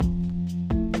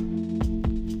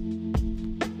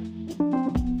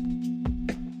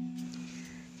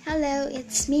Hello,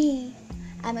 it's me.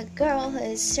 I'm a girl who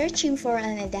is searching for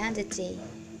an identity.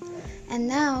 And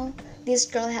now, this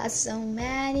girl has so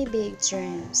many big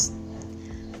dreams.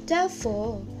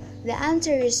 Therefore, the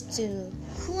answer is to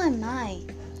who am I?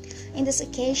 In this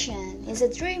occasion, is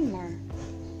a dreamer.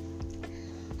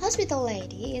 Hospital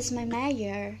lady is my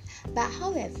major, but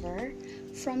however,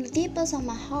 from the deepest of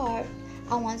my heart,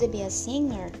 I want to be a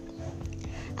singer.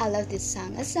 I love to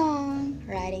sing a song,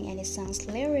 writing any song's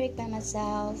lyric by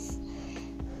myself,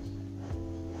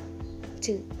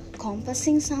 to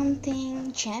composing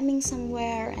something, jamming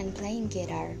somewhere, and playing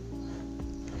guitar.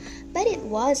 But it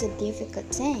was a difficult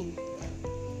thing.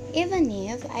 Even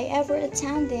if I ever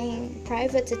attending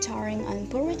private tutoring on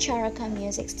Purwacharaka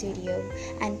Music Studio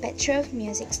and Petrov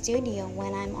Music Studio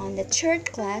when I'm on the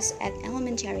third class at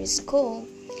elementary school,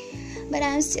 but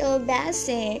I'm still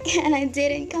basic and I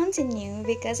didn't continue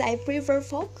because I prefer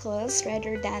vocals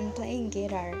rather than playing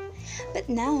guitar. But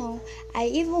now, I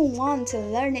even want to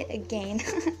learn it again.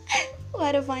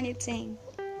 What a funny thing.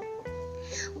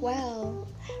 Well,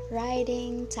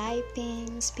 writing,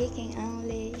 typing, speaking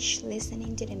English,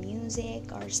 listening to the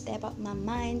music, or step up my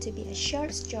mind to be a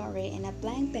short story in a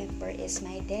blank paper is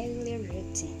my daily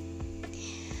routine.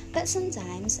 But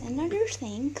sometimes another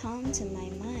thing comes to my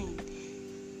mind.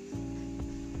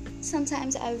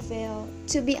 Sometimes I feel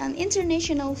to be an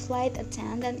international flight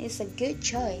attendant is a good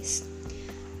choice.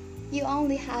 You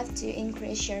only have to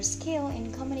increase your skill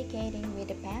in communicating with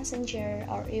the passenger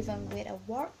or even with a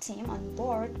work team on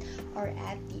board or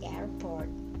at the airport.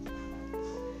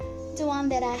 The one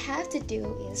that I have to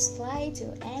do is fly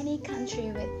to any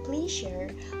country with pleasure,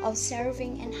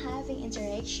 observing and having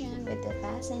interaction with the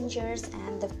passengers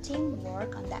and the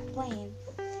teamwork on that plane.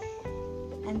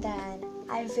 And then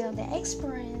I feel the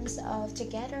experience of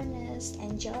togetherness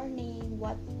and journey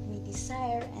what we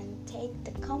desire and take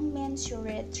the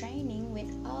commensurate training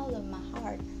with all of my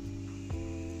heart.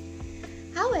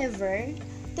 However,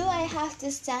 do I have to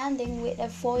standing with a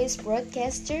voice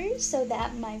broadcaster so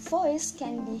that my voice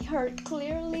can be heard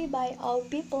clearly by all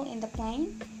people in the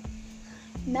plane?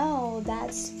 No,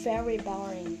 that's very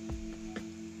boring.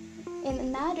 In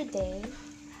another day,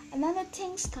 another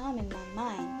things come in my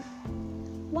mind.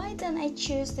 Why don't I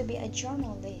choose to be a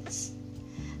journalist?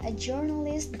 A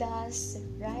journalist does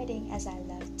writing as I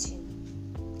love to.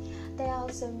 They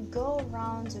also go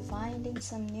around to finding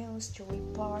some news to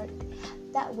report.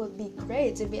 That would be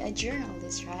great to be a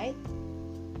journalist, right?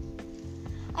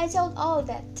 I told all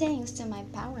that things to my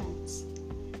parents.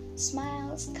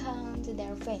 Smiles come to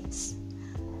their face.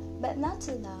 But not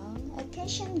too long, a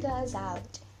question goes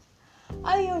out.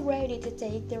 Are you ready to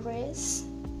take the risk?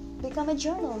 Become a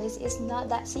journalist is not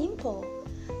that simple.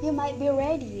 You might be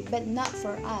ready, but not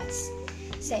for us,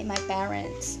 say my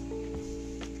parents.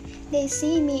 They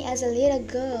see me as a little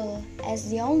girl, as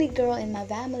the only girl in my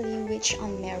family which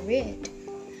unmarried.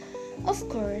 Of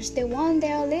course, they want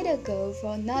their little girl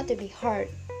for not to be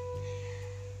hurt.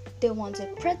 They want to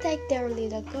protect their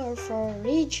little girl from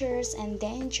rigors and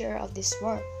danger of this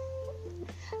world.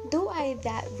 Do I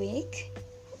that weak?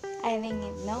 I think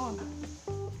no.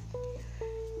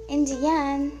 In the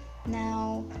end,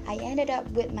 now I ended up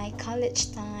with my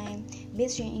college time,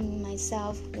 busying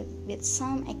myself with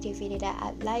some activity that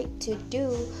I'd like to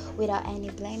do without any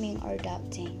blaming or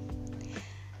doubting.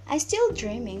 I'm still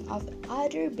dreaming of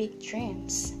other big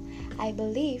dreams. I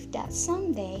believe that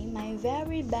someday my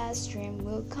very best dream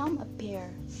will come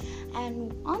appear,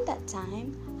 and on that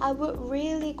time, I would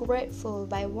really grateful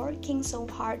by working so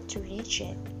hard to reach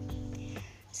it.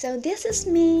 So this is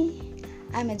me.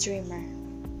 I'm a dreamer.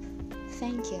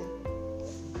 Thank you.